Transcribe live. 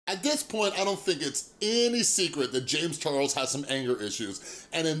At this point, I don't think it's any secret that James Charles has some anger issues.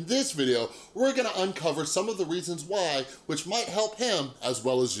 And in this video, we're gonna uncover some of the reasons why, which might help him as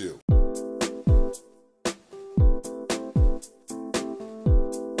well as you.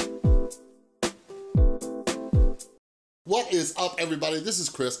 What is up, everybody? This is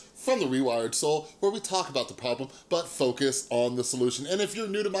Chris from the Rewired Soul, where we talk about the problem, but focus on the solution. And if you're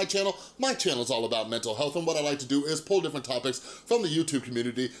new to my channel is all about mental health, and what I like to do is pull different topics from the YouTube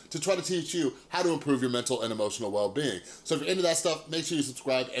community to try to teach you how to improve your mental and emotional well-being. So if you're into that stuff, make sure you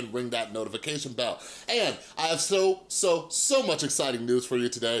subscribe and ring that notification bell. And I have so much exciting news for you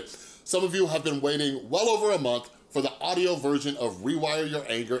today. Some of you have been waiting well over a month for the audio version of Rewire Your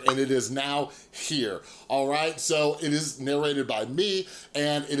Anger, and it is now here, all right? So it is narrated by me,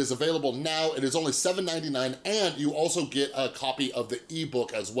 and it is available now. It is only $7.99, and you also get a copy of the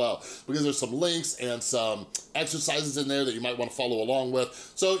ebook as well, because there's some links and some exercises in there that you might wanna follow along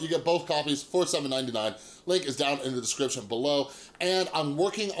with. So you get both copies for $7.99. Link is down in the description below, and I'm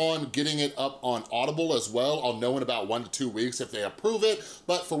working on getting it up on Audible as well. I'll know in about 1 to 2 weeks if they approve it,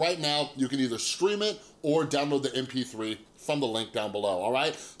 but for right now, you can either stream it or download the MP3 from the link down below, all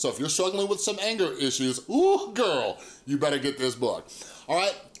right? So if you're struggling with some anger issues, ooh, girl, you better get this book, all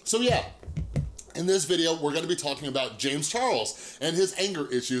right? So yeah. In this video, we're gonna be talking about James Charles and his anger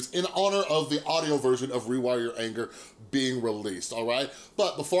issues in honor of the audio version of Rewire Your Anger being released, all right?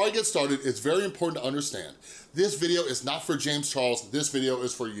 But before I get started, it's very important to understand, this video is not for James Charles, this video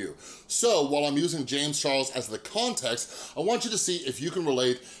is for you. So while I'm using James Charles as the context, I want you to see if you can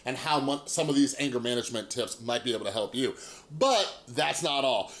relate and how some of these anger management tips might be able to help you. But that's not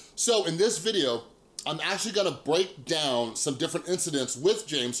all. So in this video, I'm actually gonna break down some different incidents with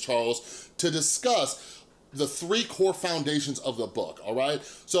James Charles to discuss the 3 core foundations of the book, all right?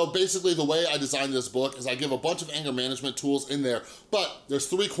 So basically the way I designed this book is I give a bunch of anger management tools in there, but there's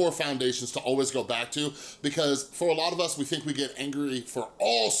 3 core foundations to always go back to, because for a lot of us, we think we get angry for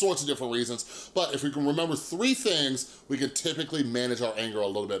all sorts of different reasons, but if we can remember 3 things, we can typically manage our anger a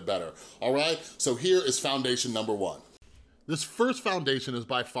little bit better, all right? So here is foundation number 1. This first foundation is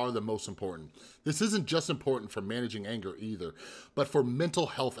by far the most important. This isn't just important for managing anger either, but for mental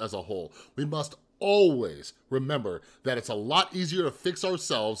health as a whole. We must always remember that it's a lot easier to fix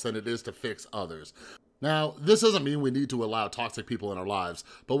ourselves than it is to fix others. Now, this doesn't mean we need to allow toxic people in our lives,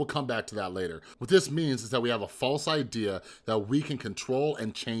 but we'll come back to that later. What this means is that we have a false idea that we can control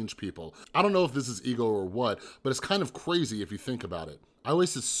and change people. I don't know if this is ego or what, but it's kind of crazy if you think about it. I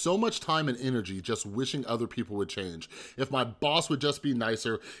wasted so much time and energy just wishing other people would change. If my boss would just be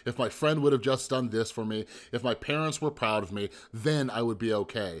nicer, if my friend would have just done this for me, if my parents were proud of me, then I would be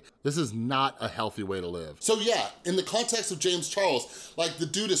okay. This is not a healthy way to live. So yeah, in the context of James Charles, like the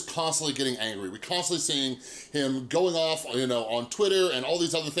dude is constantly getting angry. We're constantly seeing him going off, you know, on Twitter and all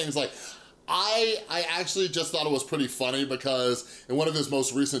these other things. Like, I actually just thought it was pretty funny because in one of his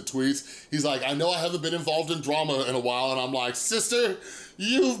most recent tweets, he's like, I know I haven't been involved in drama in a while, and I'm like, sister,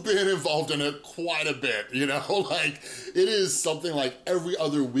 you've been involved in it quite a bit, you know? Like, it is something like every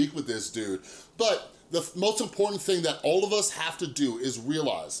other week with this dude. But the most important thing that all of us have to do is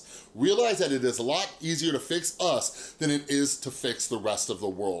realize that it is a lot easier to fix us than it is to fix the rest of the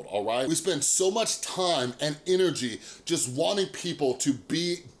world, all right? We spend so much time and energy just wanting people to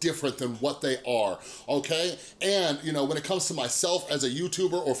be different than what they are, okay? And, you know, when it comes to myself as a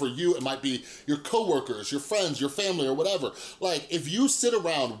YouTuber, or for you, it might be your coworkers, your friends, your family, or whatever. Like, if you sit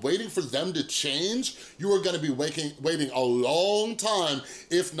around waiting for them to change, you are gonna be waiting a long time,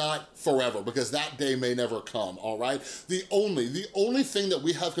 if not forever, because that day may never come, all right? The only thing that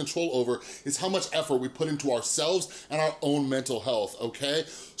we have control over is how much effort we put into ourselves and our own mental health, okay?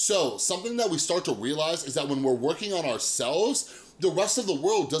 So something that we start to realize is that when we're working on ourselves, the rest of the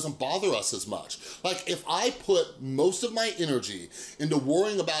world doesn't bother us as much. Like, if I put most of my energy into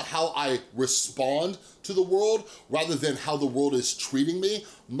worrying about how I respond to the world rather than how the world is treating me,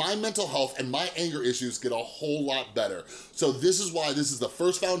 my mental health and my anger issues get a whole lot better. So this is why this is the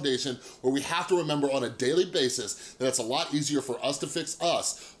first foundation where we have to remember on a daily basis that it's a lot easier for us to fix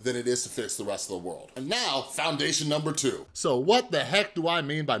us than it is to fix the rest of the world. And now, foundation number 2. So what the heck do I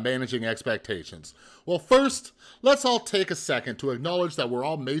mean by managing expectations? Well, first, let's all take a second to acknowledge that we're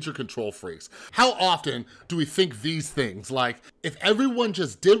all major control freaks. How often do we think these things, like, if everyone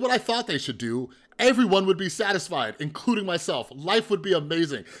just did what I thought they should do, everyone would be satisfied, including myself. Life would be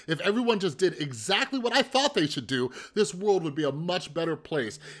amazing. If everyone just did exactly what I thought they should do, this world would be a much better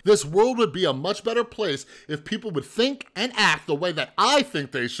place. This world would be a much better place if people would think and act the way that I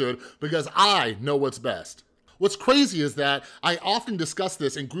think they should, because I know what's best. What's crazy is that I often discuss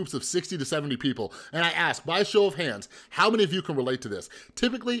this in groups of 60 to 70 people, and I ask, by a show of hands, how many of you can relate to this?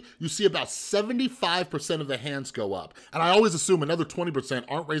 Typically, you see about 75% of the hands go up, and I always assume another 20%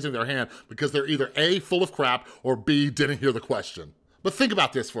 aren't raising their hand because they're either A, full of crap, or B, didn't hear the question. But think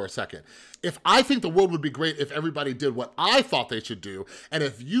about this for a second. If I think the world would be great if everybody did what I thought they should do, and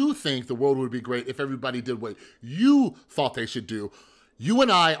if you think the world would be great if everybody did what you thought they should do, you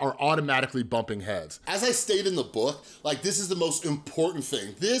and I are automatically bumping heads. As I state in the book, like, this is the most important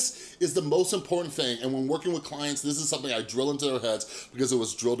thing. This is the most important thing, and when working with clients, this is something I drill into their heads because it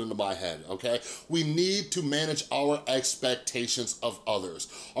was drilled into my head, okay? We need to manage our expectations of others,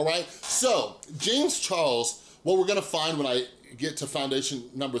 all right? So, James Charles, what we're gonna find when I get to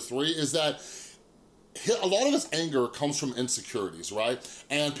foundation number 3 is that a lot of his anger comes from insecurities, right?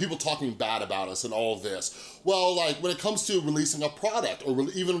 And people talking bad about us and all of this. Well, like, when it comes to releasing a product or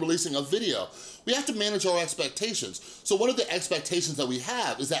even releasing a video, we have to manage our expectations. So one of the expectations that we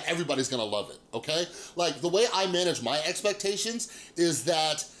have is that everybody's gonna love it, okay? Like, the way I manage my expectations is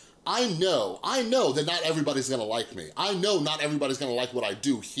that I know that not everybody's gonna like me. I know not everybody's gonna like what I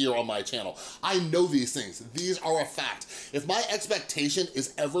do here on my channel. I know these things. These are a fact. If my expectation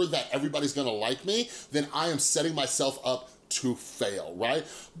is ever that everybody's gonna like me, then I am setting myself up to fail, right?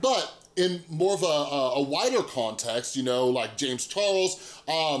 But in more of a wider context, you know, like James Charles,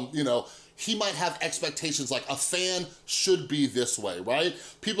 you know, he might have expectations like a fan should be this way, right?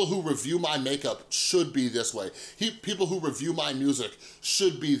 People who review my makeup should be this way. People who review my music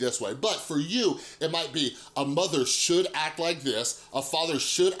should be this way. But for you, it might be a mother should act like this, a father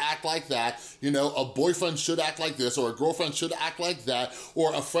should act like that, you know, a boyfriend should act like this, or a girlfriend should act like that,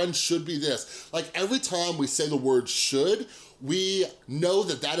 or a friend should be this. Like, every time we say the word should, we know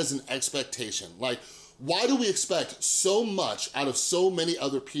that that is an expectation. Like, why do we expect so much out of so many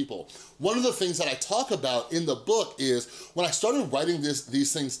other people? One of the things that I talk about in the book is when I started writing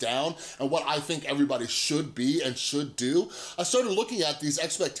these things down and what I think everybody should be and should do, I started looking at these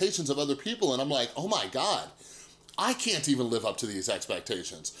expectations of other people and I'm like, oh my God, I can't even live up to these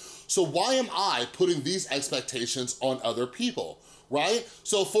expectations. So why am I putting these expectations on other people? Right?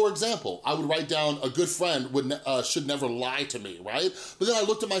 So for example, I would write down a good friend should never lie to me, right? But then I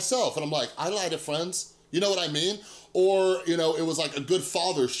looked at myself and I'm like, I lie to friends, you know what I mean? Or, you know, it was like a good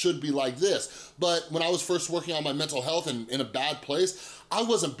father should be like this. But when I was first working on my mental health and in a bad place, I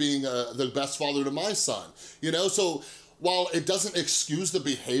wasn't being the best father to my son, you know? So while it doesn't excuse the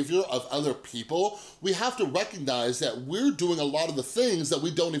behavior of other people, we have to recognize that we're doing a lot of the things that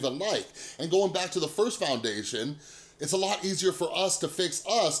we don't even like. And going back to the first foundation, it's a lot easier for us to fix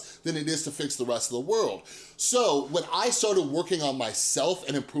us than it is to fix the rest of the world. So when I started working on myself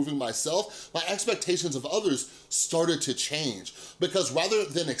and improving myself, my expectations of others started to change. Because rather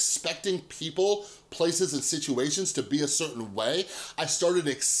than expecting people, places, and situations to be a certain way, I started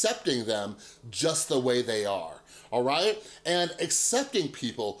accepting them just the way they are. All right? And accepting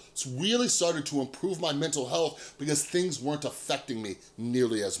people really started to improve my mental health because things weren't affecting me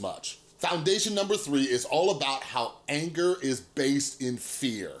nearly as much. Foundation number 3 is all about how anger is based in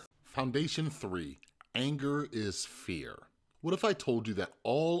fear. Foundation 3, anger is fear. What if I told you that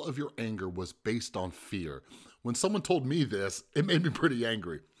all of your anger was based on fear? When someone told me this, it made me pretty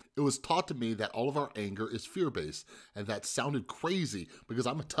angry. It was taught to me that all of our anger is fear-based, and that sounded crazy because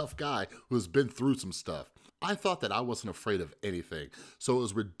I'm a tough guy who has been through some stuff. I thought that I wasn't afraid of anything, so it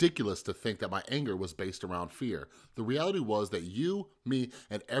was ridiculous to think that my anger was based around fear. The reality was that you, me,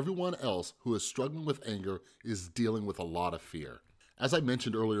 and everyone else who is struggling with anger is dealing with a lot of fear. As I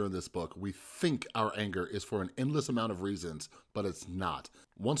mentioned earlier in this book, we think our anger is for an endless amount of reasons, but it's not.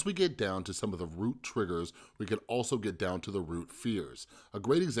 Once we get down to some of the root triggers, we can also get down to the root fears. A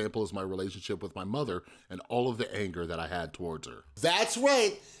great example is my relationship with my mother and all of the anger that I had towards her. That's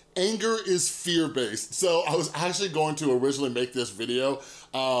right. Anger is fear-based. So I was actually going to originally make this video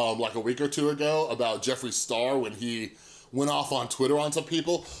like a week or two ago about Jeffree Star when he went off on Twitter on some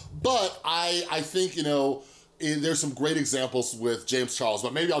people. But I think, you know, there's some great examples with James Charles,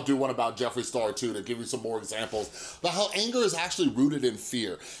 but maybe I'll do one about Jeffree Star too to give you some more examples about how anger is actually rooted in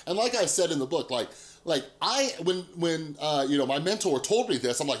fear. And like I said in the book, when you know, my mentor told me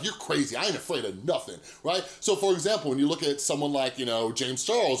this, I'm like, you're crazy, I ain't afraid of nothing, right? So for example, when you look at someone like, you know, James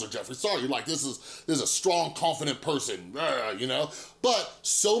Charles or Jeffree Star, you're like, this is a strong, confident person, you know? But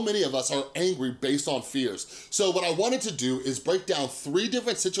so many of us are angry based on fears. So what I wanted to do is break down 3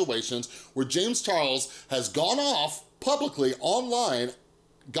 different situations where James Charles has gone off publicly online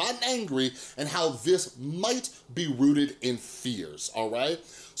gotten angry and how this might be rooted in fears, all right?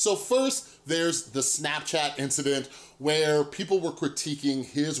 So first, there's the Snapchat incident where people were critiquing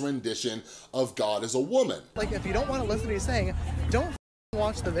his rendition of God as a woman. Like, if you don't want to listen to what he's saying, don't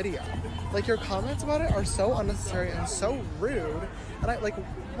watch the video. Like, your comments about it are so unnecessary and so rude, and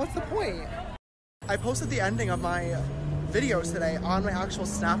what's the point? I posted the ending of my videos today on my actual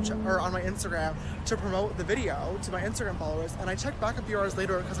Snapchat, or on my Instagram, to promote the video to my Instagram followers, and I checked back a few hours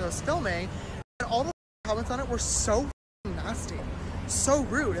later because I was filming, and all the comments on it were so nasty, so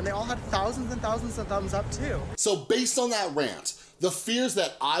rude, and they all had thousands and thousands of thumbs up too. So based on that rant, the fears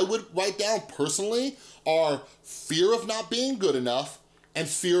that I would write down personally are fear of not being good enough and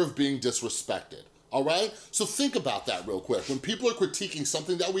fear of being disrespected. All right? So think about that real quick. When people are critiquing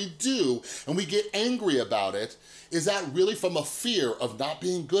something that we do and we get angry about it, is that really from a fear of not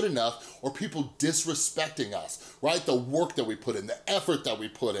being good enough or people disrespecting us, right? The work that we put in, the effort that we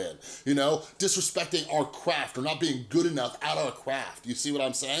put in, you know, disrespecting our craft or not being good enough at our craft. You see what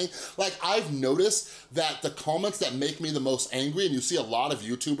I'm saying? Like, I've noticed that the comments that make me the most angry, and you see a lot of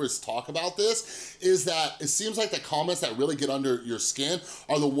YouTubers talk about this, is that it seems like the comments that really get under your skin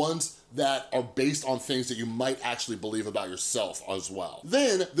are the ones that are based on things that you might actually believe about yourself as well.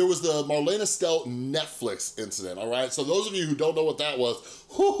 Then there was the Marlene Estelle Netflix incident, all right? So those of you who don't know what that was,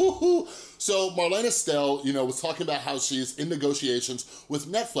 so Marlene Estelle, you know, was talking about how she's in negotiations with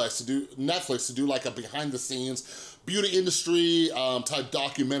Netflix to do like a behind the scenes beauty industry type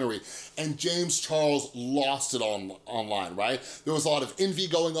documentary, and James Charles lost it online, right? There was a lot of envy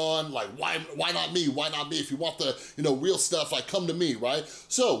going on, like, why not me? Why not me? If you want the, you know, real stuff, like, come to me, right?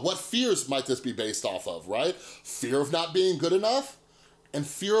 So what fears might this be based off of, right? Fear of not being good enough and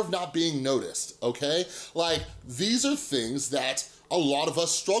fear of not being noticed, okay? Like, these are things that a lot of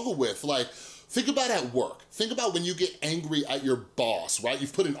us struggle with. Like, think about at work. Think about when you get angry at your boss, right?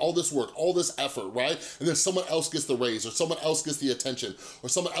 You've put in all this work, all this effort, right? And then someone else gets the raise, or someone else gets the attention, or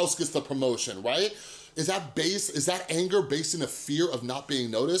someone else gets the promotion, right? Is that anger based in a fear of not being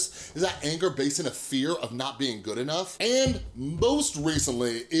noticed? Is that anger based in a fear of not being good enough? And most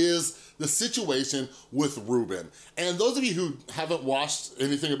recently is the situation with Ruben. And those of you who haven't watched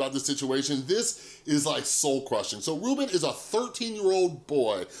anything about this situation, this is like soul crushing. So Ruben is a 13-year-old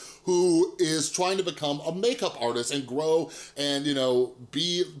boy who is trying to become a makeup artist and grow and, you know,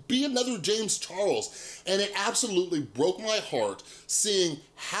 be another James Charles. And it absolutely broke my heart seeing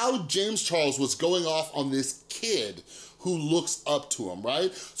how James Charles was going off on this kid who looks up to him,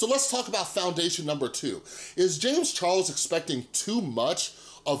 right? So let's talk about foundation number 2. Is James Charles expecting too much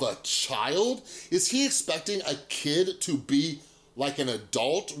of a child? Is he expecting a kid to be like an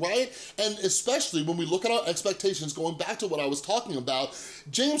adult, right? And especially when we look at our expectations, going back to what I was talking about,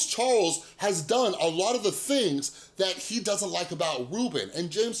 James Charles has done a lot of the things that he doesn't like about Ruben. And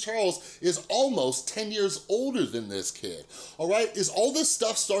James Charles is almost 10 years older than this kid, all right? Is all this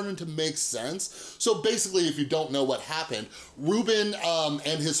stuff starting to make sense? So basically, if you don't know what happened, Ruben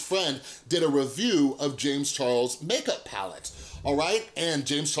and his friend did a review of James Charles' makeup palette, all right? And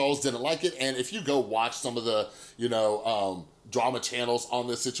James Charles didn't like it. And if you go watch some of the, you know, drama channels on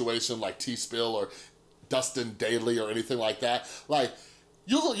this situation, like T-Spill or Dustin Daily or anything like that, like,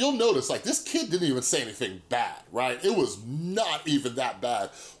 you'll notice, like, this kid didn't even say anything bad, right? It was not even that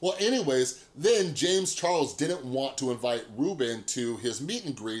bad. Well, anyways, then James Charles didn't want to invite Ruben to his meet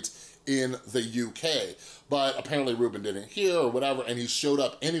and greet in the UK, but apparently Ruben didn't hear or whatever, and he showed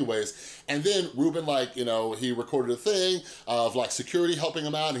up anyways. And then Ruben, like, you know, he recorded a thing of like security helping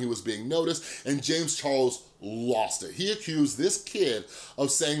him out, and he was being noticed, and James Charles lost it. He accused this kid of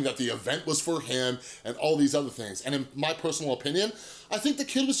saying that the event was for him and all these other things. And in my personal opinion, I think the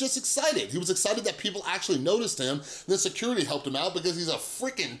kid was just excited. He was excited that people actually noticed him, and then security helped him out because he's a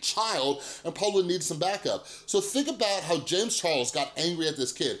freaking child and probably needs some backup. So think about how James Charles got angry at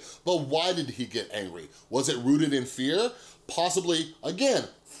this kid, but why did he get angry? Was it rooted in fear? Possibly, again,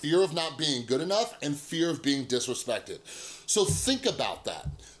 fear of not being good enough and fear of being disrespected. So think about that.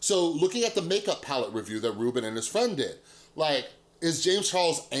 So looking at the makeup palette review that Ruben and his friend did, like, is James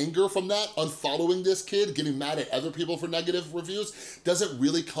Charles' anger from that, unfollowing this kid, getting mad at other people for negative reviews? Does it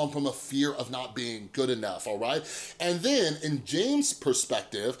really come from a fear of not being good enough, all right? And then in James'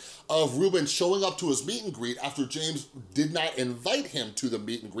 perspective of Ruben showing up to his meet and greet after James did not invite him to the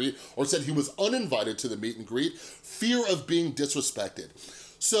meet and greet or said he was uninvited to the meet and greet, fear of being disrespected.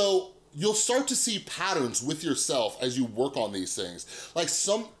 So you'll start to see patterns with yourself as you work on these things.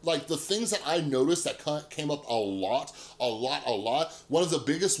 Like the things that I noticed that came up a lot, one of the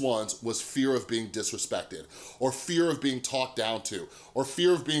biggest ones was fear of being disrespected, or fear of being talked down to, or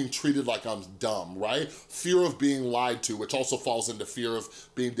fear of being treated like I'm dumb, right? Fear of being lied to, which also falls into fear of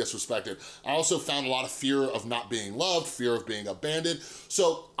being disrespected. I also found a lot of fear of not being loved, fear of being abandoned.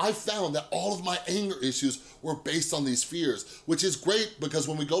 So I found that all of my anger issues were based on these fears, which is great because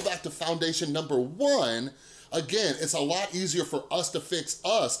when we go back to foundation number one, again, it's a lot easier for us to fix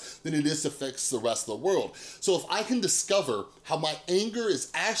us than it is to fix the rest of the world. So if I can discover how my anger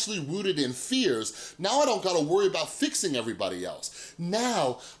is actually rooted in fears, now I don't gotta worry about fixing everybody else.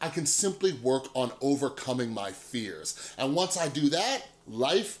 Now I can simply work on overcoming my fears. And once I do that,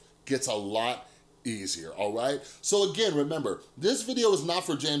 life gets a lot easier, all right? So again, remember, this video is not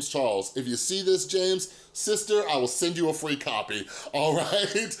for James Charles. If you see this, James, sister, I will send you a free copy, all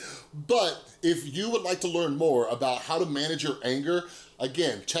right? But if you would like to learn more about how to manage your anger,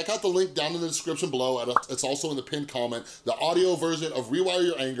 again, check out the link down in the description below, and it's also in the pinned comment. The audio version of Rewire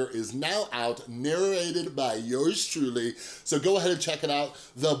Your Anger is now out, narrated by yours truly, so go ahead and check it out.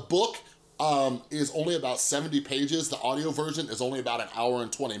 The book is only about 70 pages. The audio version is only about an hour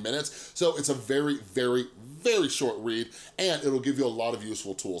and 20 minutes. So it's a very, very, very short read, and it'll give you a lot of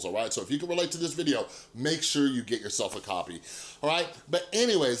useful tools, all right? So if you can relate to this video, make sure you get yourself a copy, all right? But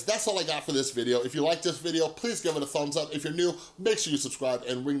anyways, that's all I got for this video. If you like this video, please give it a thumbs up. If you're new, make sure you subscribe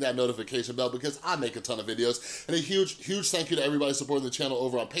and ring that notification bell because I make a ton of videos. And a huge, huge thank you to everybody supporting the channel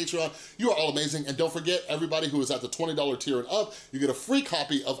over on Patreon. You are all amazing. And don't forget, everybody who is at the $20 tier and up, you get a free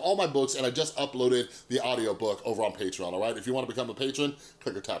copy of all my books, and I just uploaded the audiobook over on Patreon, all right? If you want to become a patron,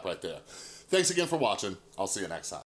 click or tap right there. Thanks again for watching. I'll see you next time.